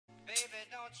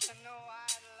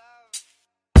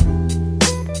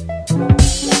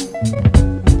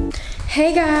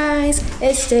Hey guys,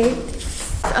 it's day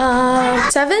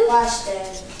 7? Last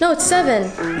day. No, it's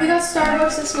 7. We got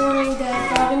Starbucks this morning.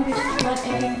 Dad got him what A.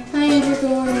 Hi Andrew, good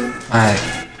morning.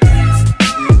 Hi.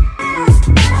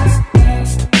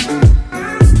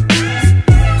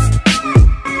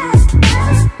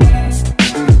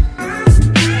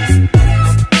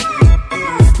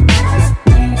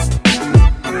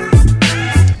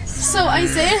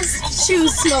 Isaiah's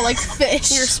shoes smell like fish.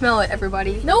 Here, smell it,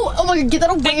 everybody. No, oh my god, get that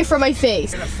away from my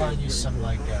face. I'm gonna find you some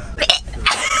like.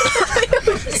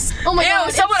 Oh my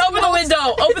god! Someone open the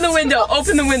window! Open the window!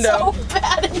 Open the window! So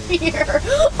bad in here.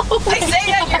 Oh my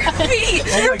Isaiah, your feet!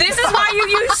 This is why you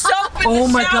use soap in the shower! Oh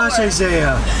my gosh,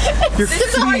 Isaiah! Your This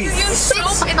is why you use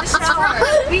soap in the shower!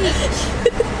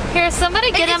 Here,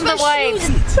 somebody get him the wipes.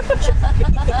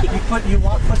 You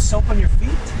put soap on your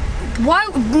feet? Why?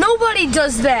 Nobody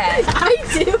does that! I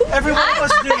do. Every one of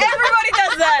us do. Everybody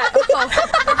does that!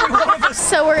 Every one of us.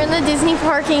 So we're in the Disney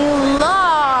parking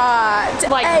lot.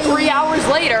 Like 3 hours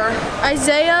later.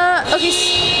 Isaiah,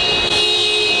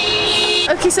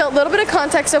 okay, so a little bit of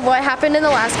context of what happened in the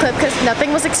last clip because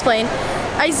nothing was explained.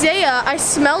 Isaiah, I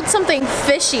smelled something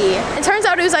fishy. It turns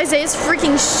out it was Isaiah's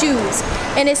freaking shoes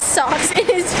and his socks and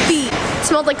his feet. It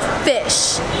smelled like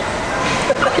fish.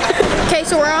 Okay,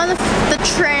 so we're on the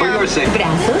tram. Brazos,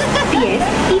 pies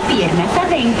y piernas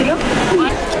adentro.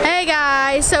 Hey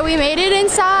guys, so we made it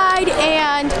inside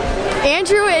and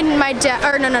Andrew and my dad,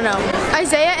 or no,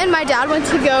 Isaiah and my dad went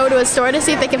to go to a store to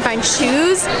see if they can find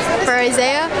shoes for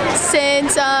Isaiah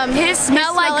since his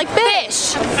smell like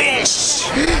fish. Fish!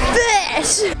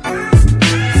 Fish!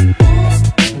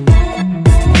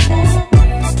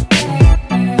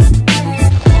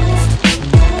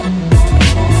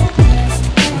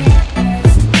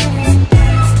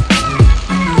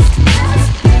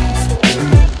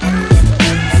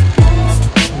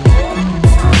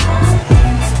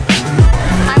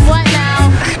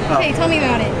 Okay, tell me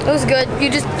about it. It was good.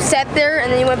 You just sat there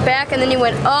and then you went back and then you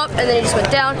went up and then you just went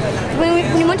down.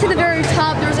 When you went to the very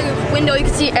top, there was like a window, you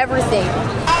could see everything.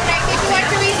 Alright, did you like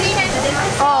to receive it?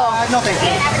 Oh. No, thank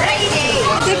you.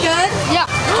 Is it good? Yeah.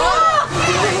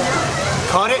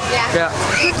 Caught it? Yeah.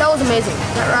 That was amazing.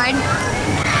 That ride.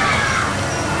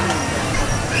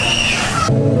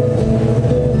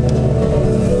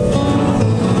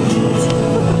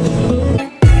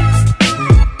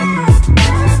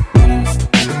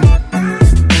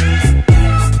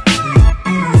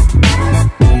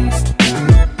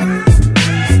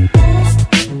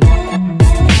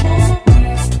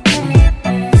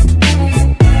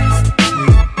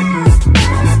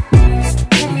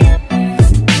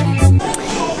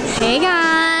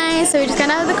 So we just got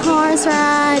out of the cars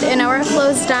ride, and now we're at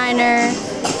Flo's Diner,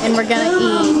 and we're gonna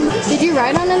eat. Did you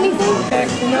ride on anything? Heck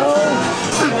no.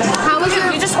 How was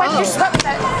your? You just wiped your sweat with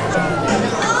that.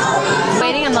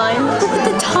 Waiting in line. Look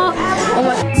at the top. Oh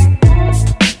my.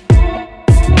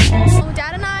 Well,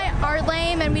 Dad and I are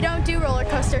lame, and we don't do roller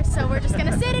coasters, so we're just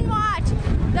gonna sit and watch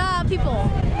the people.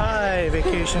 Hi,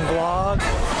 vacation vlog.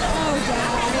 Oh,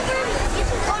 Dad.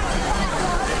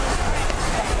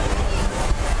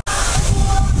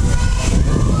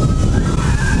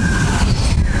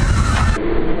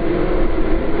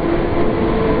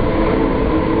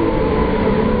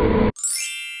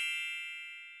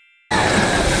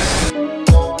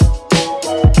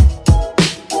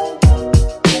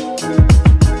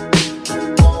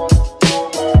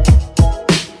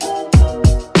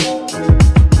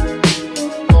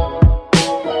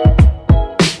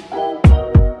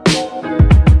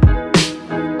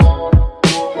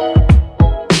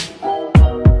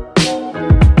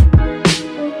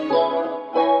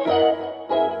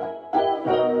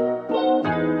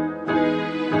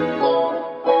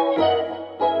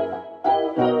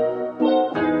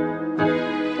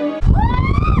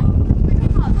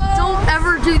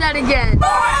 Do that again.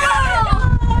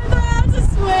 Oh, that's a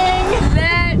swing.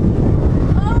 That.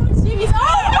 Oh, jeez. Oh,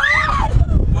 God.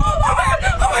 Oh, my God.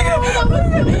 Oh, my God. Oh,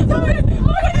 my God.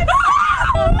 Oh, my God.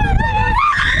 Oh, my God.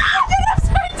 Get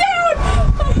upside down.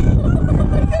 Oh,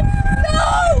 my God. No.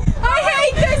 I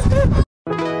hate this.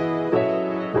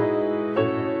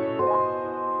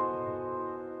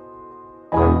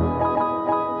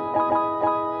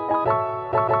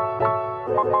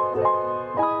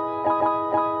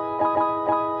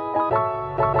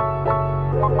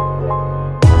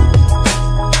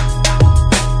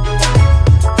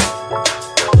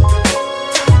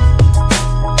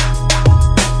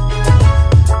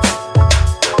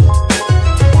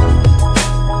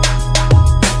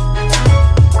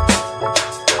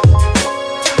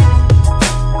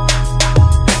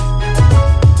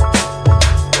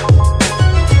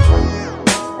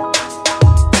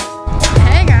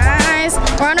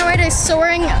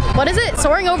 What is it?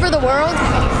 Soaring over the world?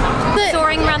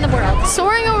 Soaring around the world.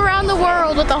 Soaring around the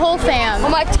world with the whole fam.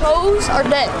 My toes are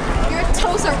dead. Your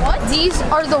toes are what? These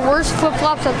are the worst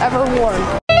flip-flops I've ever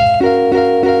worn.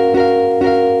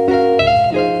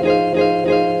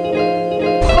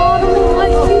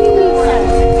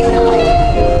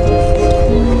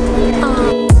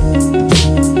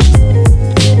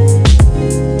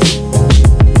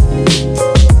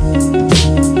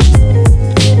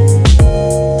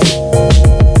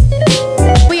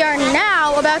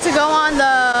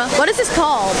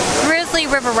 Grizzly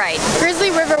River Ride.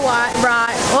 Grizzly River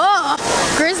Ride. Oh!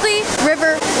 Grizzly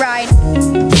River Ride.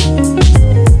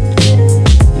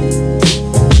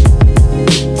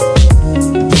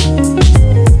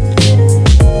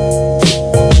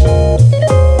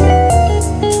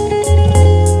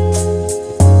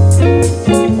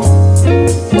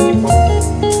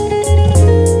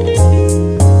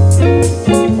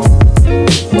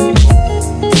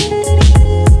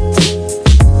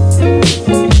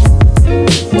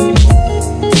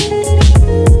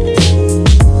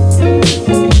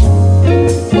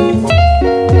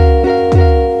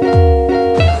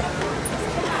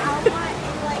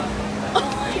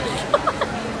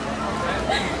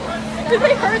 Did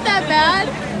they hurt that bad?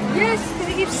 Yes,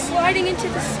 they keep sliding into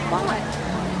the spot.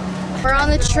 We're on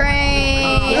the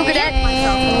train. Look at that.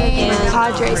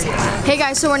 Padres. Hey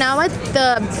guys, so we're now at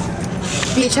the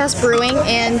Beach House Brewing,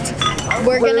 and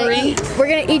we're gonna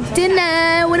eat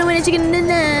dinner. We're gonna chicken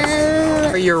dinner.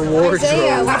 For your wardrobe.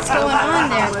 Isaiah, what's going on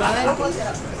there, bud?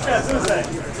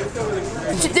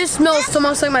 This smells so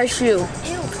much like my shoe.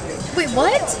 Wait,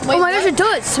 what? Wait, Oh my gosh, it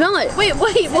does. Smell it. Wait,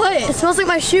 what? It smells like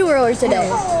my shoe earlier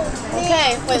today.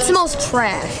 Okay, wait. It smells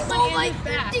trash.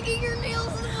 Digging your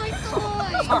nails in my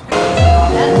toy.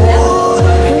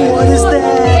 What is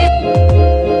that?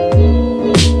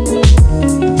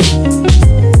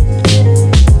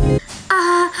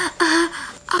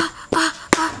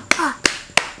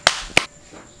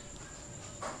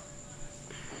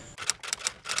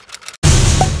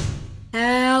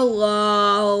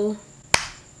 Hello.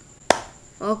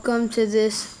 Welcome to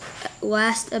this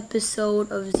last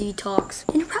episode of Z Talks.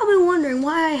 And you're probably wondering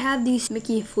why I have these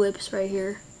Mickey flips right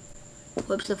here.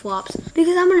 Flips and flops.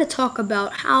 Because I'm going to talk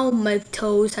about how my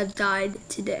toes have died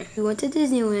today. We went to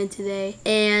Disneyland today,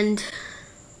 and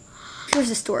here's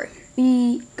the story.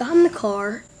 We got in the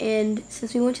car, and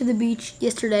since we went to the beach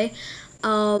yesterday,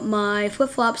 my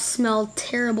flip-flops smelled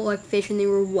terrible like fish and they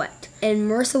were wet. And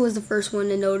Marissa was the first one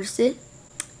to notice it.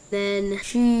 Then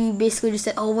she basically just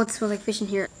said, oh, what smells like fish in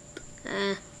here?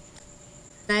 I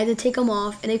had to take them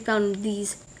off, and they found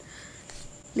these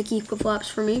Mickey flip-flops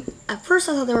for me. At first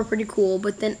I thought they were pretty cool,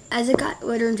 but then as it got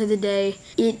later into the day,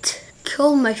 it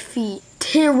killed my feet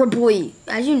terribly.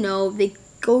 As you know, they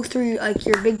go through like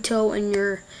your big toe and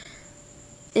your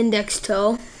index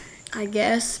toe, I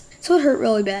guess. So it hurt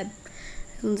really bad.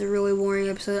 This one's a really boring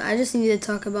episode. I just needed to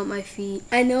talk about my feet.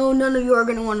 I know none of you are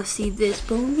going to want to see this,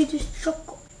 but let me just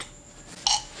chuckle.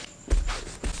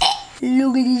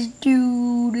 Look at this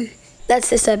dude. That's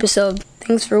this episode.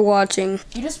 Thanks for watching.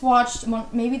 You just watched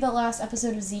maybe the last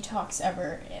episode of Z Talks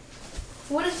ever.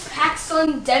 What is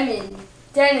Paxson Denim?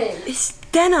 It's I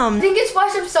denim. think it's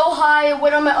splashed up so high it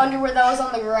went on my underwear that was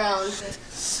on the ground.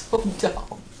 So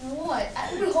dumb. What?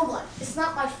 Hold on. It's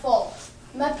not my fault.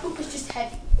 My poop is just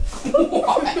heavy.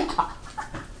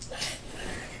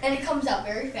 And it comes out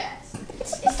very fast.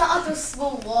 It's not like those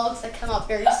little logs that come out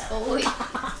very slowly.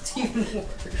 It's even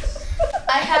worse.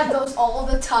 I have those all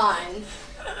the time.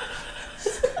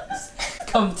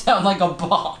 Come down like a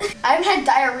bomb. I haven't had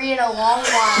diarrhea in a long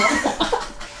while.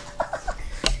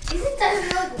 Isn't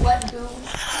diarrhea like wet goo?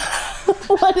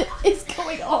 What is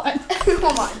going on?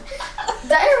 Come on.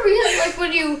 Diarrhea is like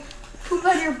when you poop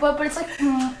out of your butt, but it's like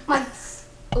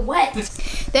wet.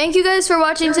 Thank you guys for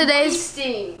watching today's.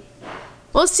 Wasting.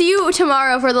 We'll see you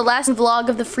tomorrow for the last vlog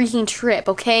of the freaking trip,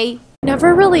 okay?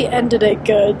 Never really ended it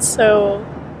good, so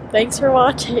thanks for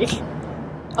watching.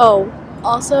 Oh,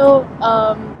 also,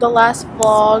 the last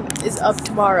vlog is up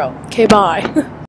tomorrow. Okay, bye.